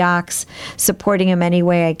with my docs, supporting them any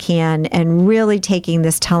way I can, and really taking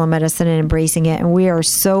this telemedicine and embracing it. And we are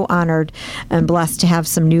so honored and blessed to have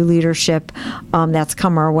some new leadership that's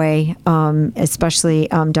come our way, especially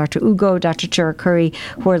Dr. Ugo, Dr. Chirikuri,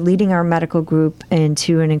 who are leading our medical group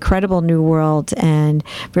into an incredible new world, and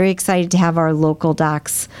very excited to have our local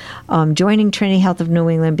docs joining Trinity Health of New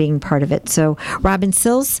England, being part of it. So Robin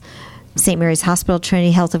Sills, St. Mary's Hospital,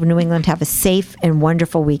 Trinity Health of New England, have a safe and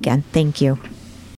wonderful weekend. Thank you.